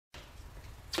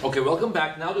Okay, welcome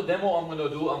back. Now the demo I'm going to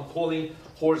do, I'm calling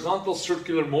horizontal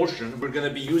circular motion. We're going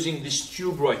to be using this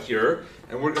tube right here,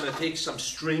 and we're going to take some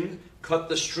string, cut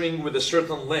the string with a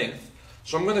certain length.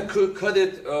 So I'm going to cut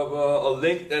it a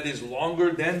length that is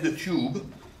longer than the tube.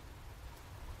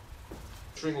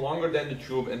 String longer than the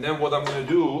tube, and then what I'm going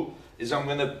to do is I'm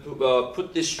going to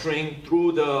put this string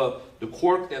through the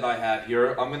cork that I have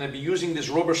here. I'm going to be using this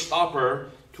rubber stopper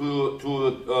to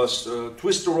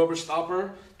twist the rubber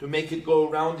stopper to make it go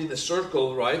around in a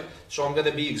circle, right? So I'm going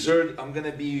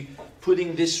to be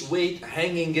putting this weight,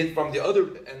 hanging it from the other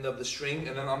end of the string,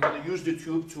 and then I'm going to use the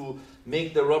tube to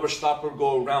make the rubber stopper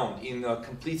go around in a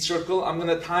complete circle. I'm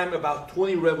going to time about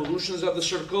 20 revolutions of the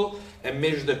circle and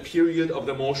measure the period of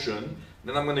the motion.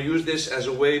 Then I'm going to use this as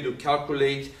a way to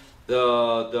calculate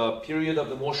the period of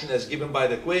the motion as given by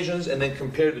the equations and then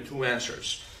compare the two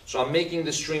answers. So I'm making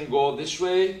the string go this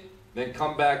way, then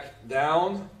come back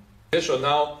down. Okay, so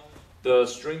now the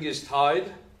string is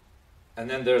tied, and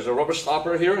then there's a rubber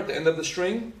stopper here at the end of the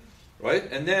string,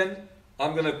 right? And then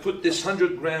I'm going to put this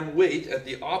 100-gram weight at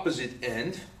the opposite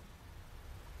end,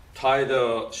 tie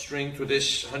the string to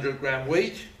this 100-gram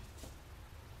weight.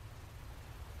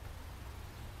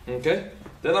 Okay,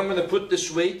 then I'm going to put this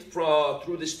weight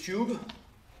through this tube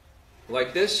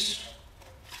like this.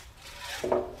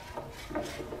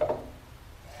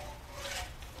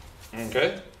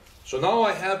 Okay, so now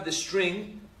I have the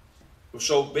string.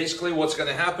 So basically what's going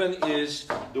to happen is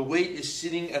the weight is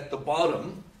sitting at the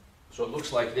bottom. So it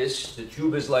looks like this. The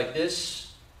tube is like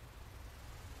this.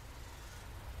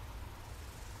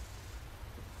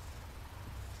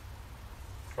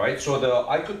 Right, so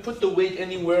I could put the weight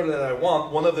anywhere that I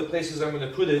want. One of the places I'm going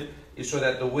to put it is so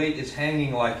that the weight is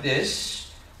hanging like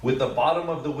this, with the bottom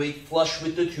of the weight flush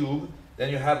with the tube. Then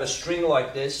you have a string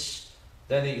like this.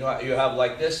 Then you have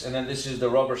like this, and then this is the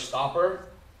rubber stopper.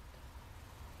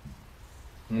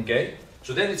 Okay,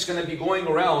 so then it's going to be going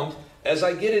around. As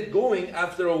I get it going,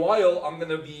 after a while, I'm going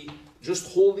to be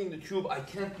just holding the tube. I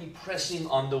can't be pressing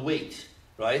on the weight,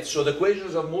 right? So the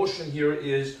equations of motion here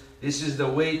is, this is the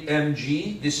weight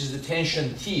mg, this is the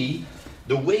tension T.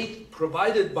 The weight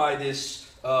provided by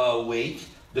this weight,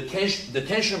 the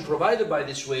tension provided by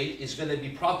this weight is going to be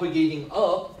propagating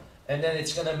up, and then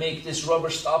it's going to make this rubber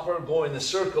stopper go in a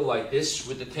circle like this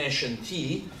with the tension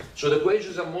T. So the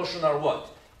equations of motion are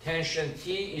what? Tension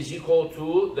T is equal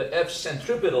to the F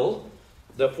centripetal,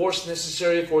 the force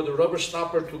necessary for the rubber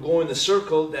stopper to go in a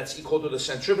circle, that's equal to the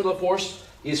centripetal force,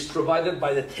 is provided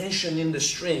by the tension in the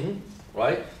string,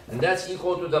 right? And that's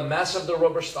equal to the mass of the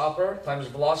rubber stopper times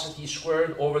velocity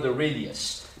squared over the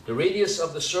radius. The radius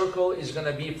of the circle is going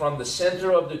to be from the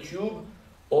center of the tube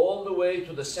all the way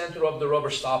to the center of the rubber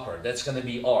stopper. That's going to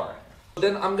be R.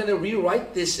 Then I'm going to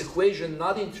rewrite this equation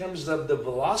not in terms of the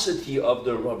velocity of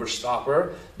the rubber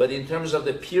stopper, but in terms of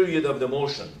the period of the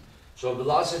motion. So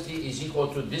velocity is equal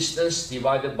to distance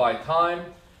divided by time.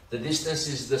 The distance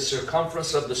is the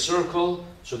circumference of the circle,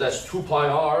 so that's 2 pi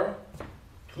r.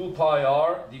 2 pi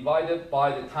r divided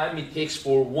by the time it takes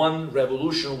for one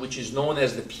revolution, which is known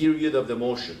as the period of the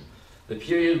motion. The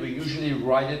period, we usually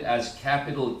write it as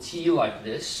capital T like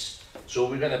this. So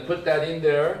we're going to put that in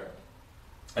there.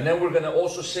 And then we're going to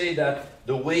also say that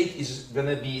the weight is going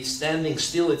to be standing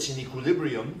still, it's in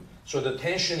equilibrium. So the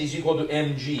tension is equal to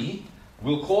mg.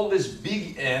 We'll call this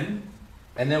big M,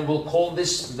 and then we'll call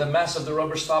this, the mass of the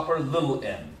rubber stopper, little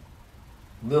m.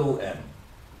 Little m.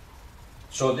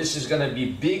 So this is going to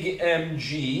be big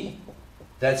mg,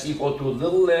 that's equal to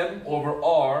little m over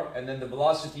r, and then the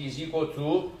velocity is equal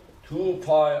to 2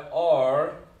 pi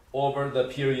r over the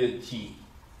period t.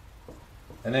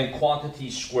 And then quantity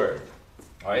squared.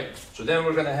 Alright, so then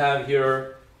we're going to have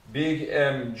here big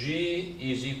mg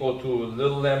is equal to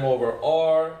little m over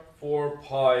r, 4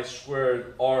 pi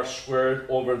squared r squared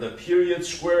over the period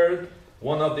squared.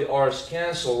 One of the r's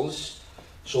cancels.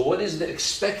 So what is the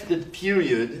expected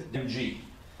period mg?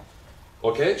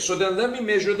 Okay, so then let me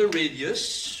measure the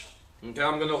radius. Okay,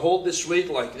 I'm going to hold this weight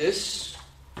like this.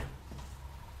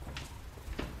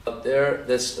 Up there,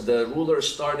 that's the ruler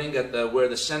starting at where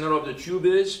the center of the tube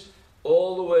is,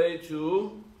 all the way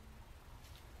to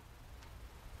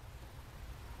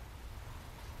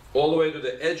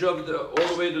the edge of the, all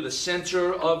the way to the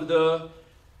center of the,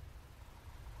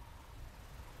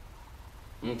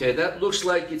 okay, that looks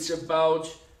like it's about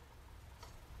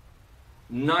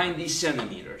 90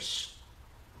 centimeters,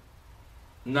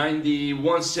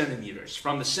 91 centimeters,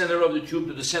 from the center of the tube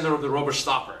to the center of the rubber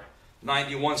stopper,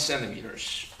 91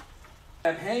 centimeters.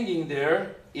 That hanging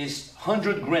there is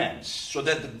 100 grams, so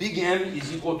that the big M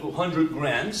is equal to 100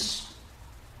 grams.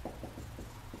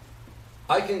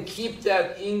 I can keep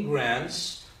that in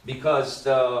grams because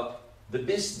the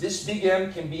this big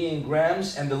M can be in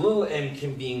grams and the little m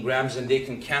can be in grams, and they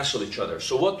can cancel each other.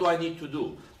 So what do I need to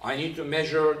do? I need to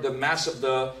measure the mass of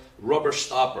the rubber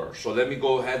stopper. So let me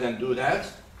go ahead and do that.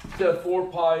 The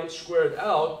 4 pi squared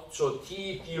out, so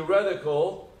T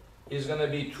theoretical is going to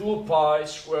be 2 pi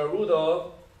square root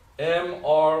of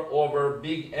mr over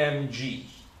big mg,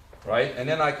 right? And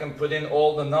then I can put in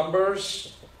all the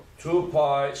numbers. 2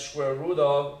 pi square root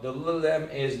of, the little m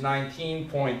is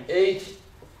 19.8,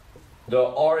 the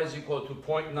r is equal to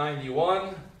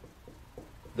 0.91,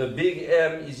 the big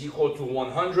M is equal to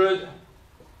 100,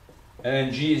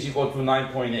 and g is equal to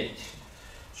 9.8.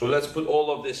 So let's put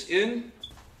all of this in.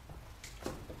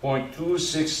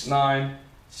 0.269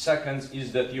 seconds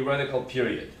is the theoretical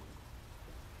period.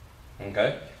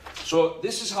 Okay, so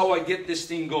this is how I get this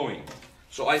thing going.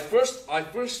 So I first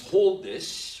hold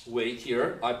this weight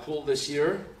here. I pull this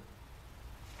here.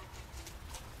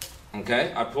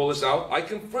 Okay, I pull this out. I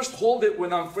can first hold it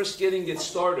when I'm first getting it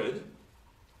started.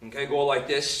 Okay, go like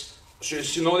this. So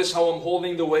you notice how I'm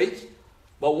holding the weight.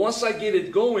 But once I get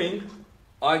it going,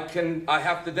 I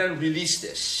have to then release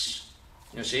this.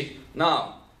 You see?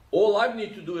 Now, all I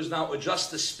need to do is now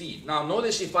adjust the speed. Now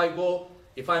notice if I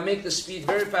make the speed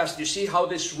very fast, you see how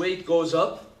this weight goes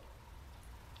up?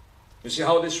 You see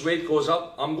how this weight goes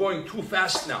up? I'm going too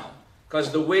fast now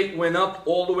because the weight went up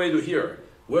all the way to here.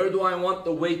 Where do I want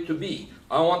the weight to be?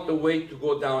 I want the weight to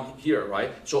go down here,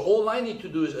 right? So all I need to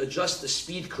do is adjust the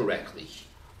speed correctly,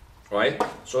 right?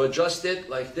 So adjust it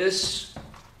like this.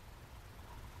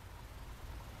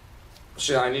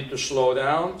 See, I need to slow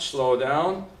down, slow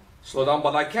down, slow down,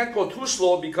 but I can't go too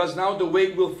slow because now the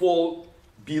weight will fall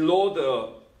below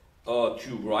the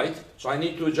tube, right? So I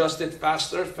need to adjust it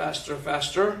faster, faster,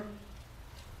 faster.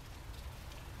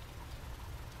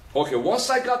 Okay, once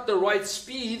I got the right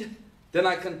speed, then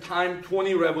I can time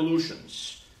 20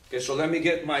 revolutions. Okay, so let me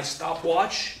get my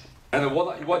stopwatch. And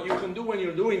what you can do when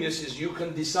you're doing this is you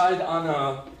can decide on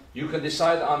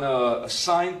a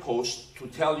signpost to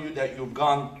tell you that you've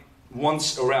gone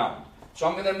once around. So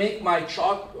I'm gonna make my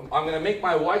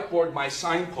whiteboard my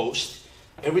signpost.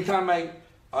 Every time I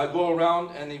go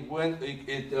around and it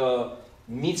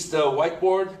meets the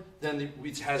whiteboard, then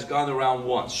it has gone around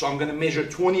once. So I'm gonna measure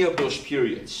 20 of those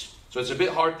periods. So it's a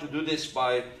bit hard to do this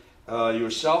by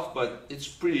yourself, but it's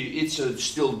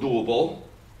still doable.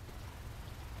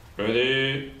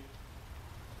 Ready?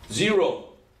 0,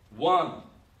 1,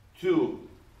 2,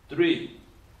 3,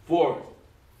 4,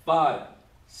 5,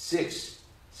 6,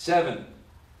 7,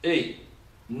 8,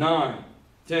 9,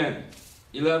 10,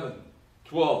 11,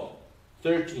 12,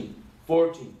 13,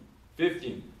 14,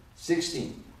 15,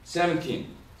 16, 17,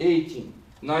 18,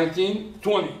 19,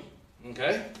 20.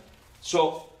 Okay?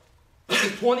 So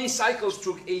 20 cycles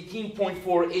took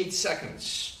 18.48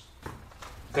 seconds.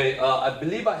 Okay, I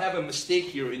believe I have a mistake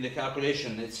here in the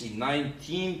calculation. Let's see,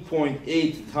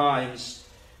 19.8 times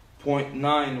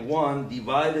 0.91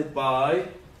 divided by,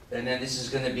 and then this is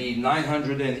going to be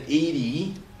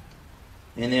 980,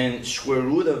 and then square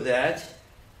root of that,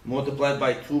 multiplied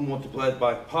by 2, multiplied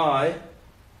by pi.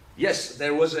 Yes,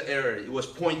 there was an error. It was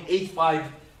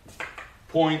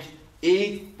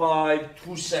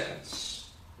 0.852 seconds.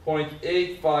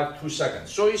 0.852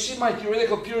 seconds. So you see my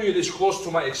theoretical period is close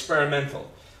to my experimental.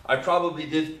 I probably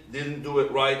didn't do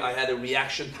it right. I had a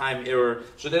reaction time error.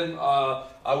 So then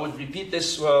I would repeat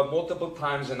this multiple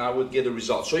times and I would get a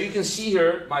result. So you can see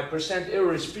here my percent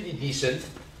error is pretty decent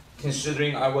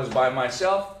considering I was by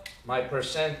myself. My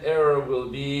percent error will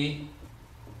be,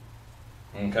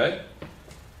 okay.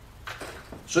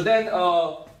 So then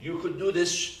you could do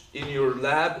this in your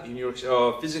lab, in your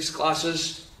physics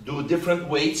classes. Do different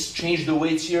weights, change the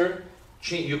weights here.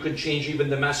 You can change even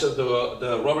the mass of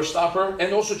the rubber stopper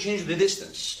and also change the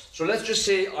distance. So let's just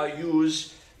say I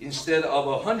use, instead of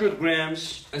 100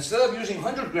 grams, instead of using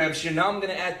 100 grams here, now I'm going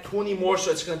to add 20 more, so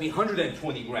it's going to be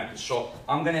 120 grams. So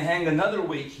I'm going to hang another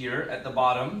weight here at the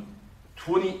bottom,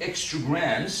 20 extra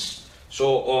grams. So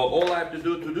all I have to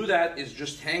do that is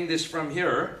just hang this from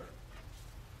here.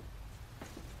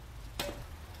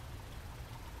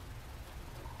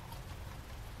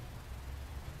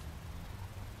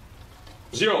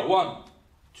 Zero, 1,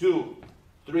 2,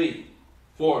 3,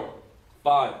 4,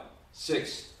 5,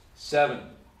 6, 7,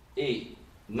 8,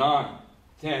 9,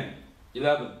 10,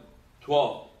 11,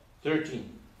 12, 13,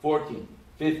 14,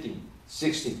 15,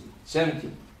 16,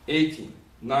 17, 18,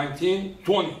 19,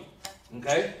 20.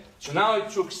 Okay? So now it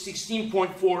took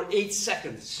 16.48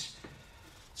 seconds.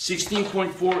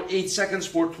 16.48 seconds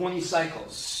for 20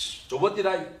 cycles. So what did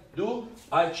I do?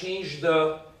 I changed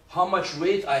how much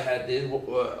weight I had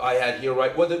here,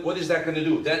 right? What is that going to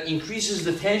do? That increases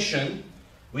the tension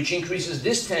which increases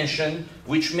this tension,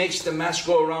 which makes the mass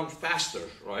go around faster,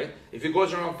 right? If it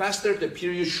goes around faster, the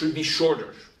period should be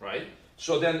shorter, right?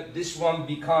 So then this one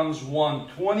becomes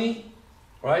 120,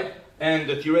 right? And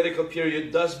the theoretical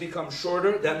period does become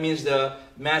shorter. That means the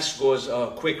mass goes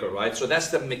quicker, right? So that's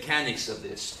the mechanics of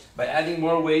this. By adding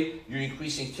more weight, you're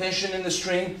increasing tension in the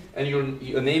string, and you're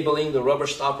enabling the rubber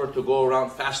stopper to go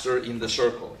around faster in the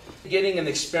circle. Getting an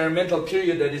experimental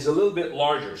period that is a little bit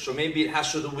larger. So maybe it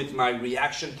has to do with my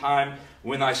reaction time,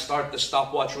 when I start the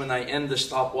stopwatch, when I end the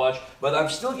stopwatch, but I'm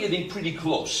still getting pretty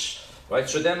close, right?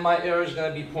 So then my error is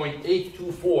going to be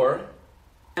 0.824.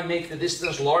 I make the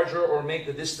distance larger or make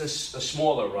the distance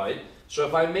smaller, right? So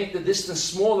if I make the distance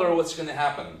smaller, what's going to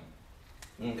happen?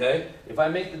 Okay, if I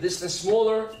make the distance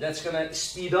smaller, that's going to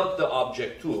speed up the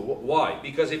object too. Why?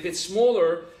 Because if it's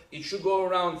smaller, it should go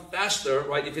around faster,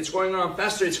 right? If it's going around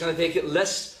faster, it's going to take it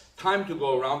less time to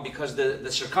go around because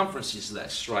the circumference is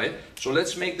less, right? So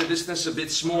let's make the distance a bit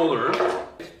smaller.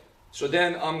 So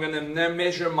then I'm going to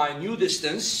measure my new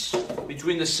distance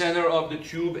between the center of the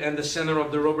tube and the center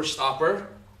of the rubber stopper.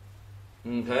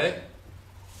 Okay.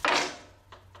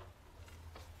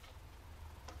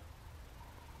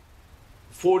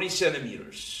 "40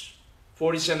 centimeters.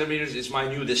 40 centimeters is my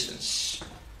new distance.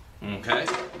 Okay.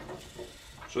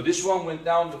 So this one went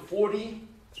down to 40.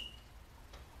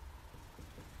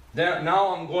 There,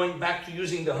 now I'm going back to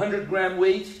using the 100-gram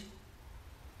weight.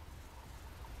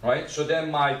 Right? So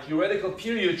then my theoretical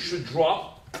period should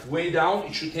drop way down.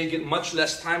 It should take it much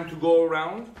less time to go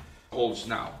around. Holds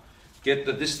now. Get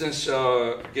the distance,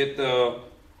 get the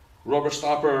rubber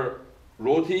stopper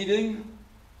rotating.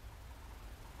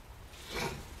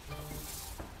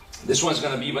 This one's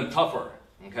going to be even tougher,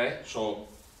 okay? So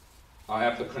I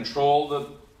have to control the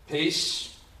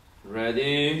pace.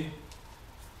 Ready.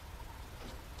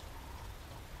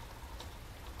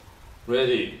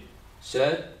 Ready,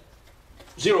 set,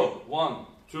 0, 1,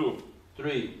 2,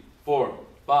 3, 4,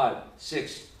 5,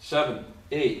 6, 7,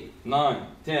 8, 9,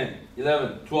 10,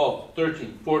 11, 12,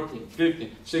 13, 14,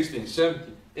 15, 16,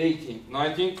 17, 18,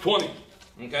 19, 20.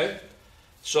 Okay?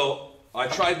 So I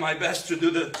tried my best to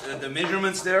do the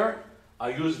measurements there. I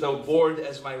used the board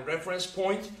as my reference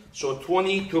point. So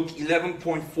 20 took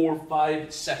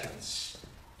 11.45 seconds.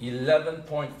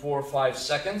 11.45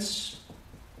 seconds.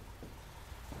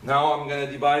 Now I'm going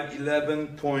to divide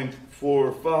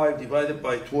 11.45 divided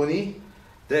by 20.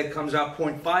 That comes out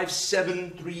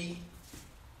 0.573.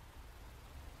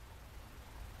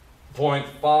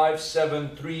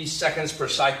 0.573 seconds per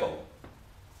cycle.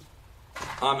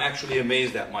 I'm actually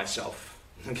amazed at myself.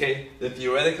 Okay, the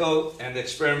theoretical and the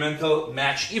experimental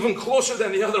match even closer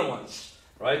than the other ones,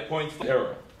 right? Point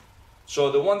error. So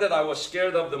the one that I was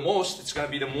scared of the most, it's going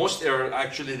to be the most error,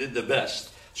 actually did the best.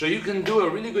 So you can do a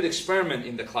really good experiment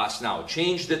in the class now.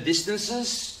 Change the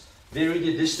distances, vary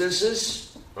the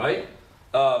distances, right?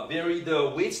 Vary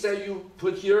the weights that you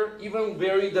put here, even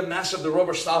vary the mass of the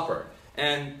rubber stopper,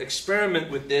 and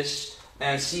experiment with this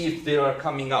and see if they are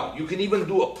coming out. You can even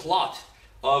do a plot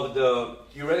of the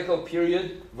theoretical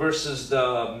period versus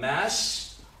the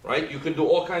mass, right? You can do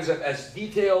all kinds of as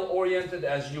detail-oriented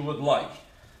as you would like.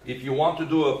 If you want to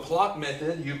do a plot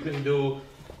method, you can do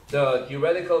the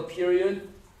theoretical period,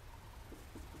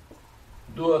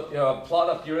 do a plot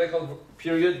of theoretical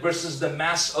period versus the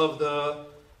mass of the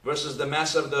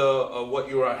what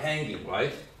you are hanging,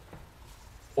 right?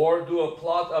 Or do a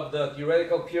plot of the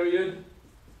theoretical period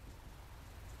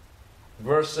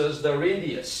versus the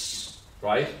radius,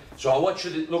 right? So what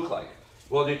should it look like?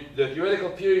 Well, the theoretical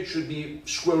period should be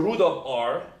square root of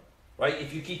r, right?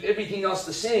 If you keep everything else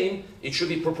the same, it should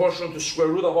be proportional to square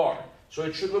root of r. So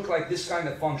it should look like this kind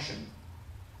of function.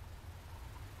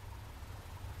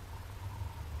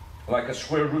 Like a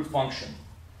square root function.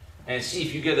 And see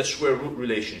if you get a square root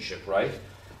relationship, right?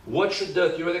 What should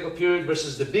the theoretical period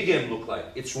versus the big M look like?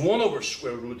 It's 1 over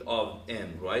square root of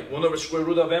M, right? 1 over square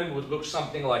root of M would look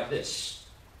something like this.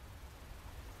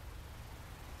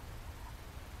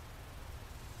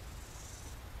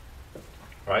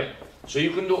 Right? So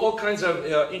you can do all kinds of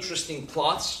interesting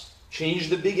plots. Change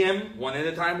the big M, one at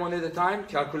a time,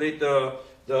 calculate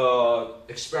the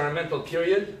experimental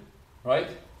period, right?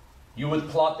 You would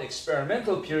plot the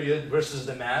experimental period versus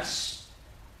the mass,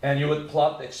 and you would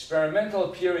plot the experimental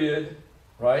period,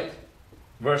 right,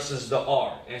 versus the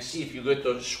R, and see if you get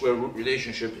the square root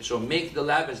relationship. So make the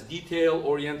lab as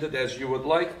detail-oriented as you would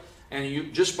like, and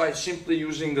you just by simply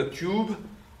using the tube,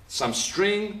 some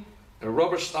string, a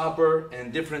rubber stopper,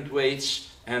 and different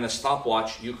weights, and a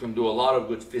stopwatch, you can do a lot of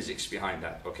good physics behind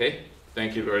that, okay?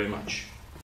 Thank you very much.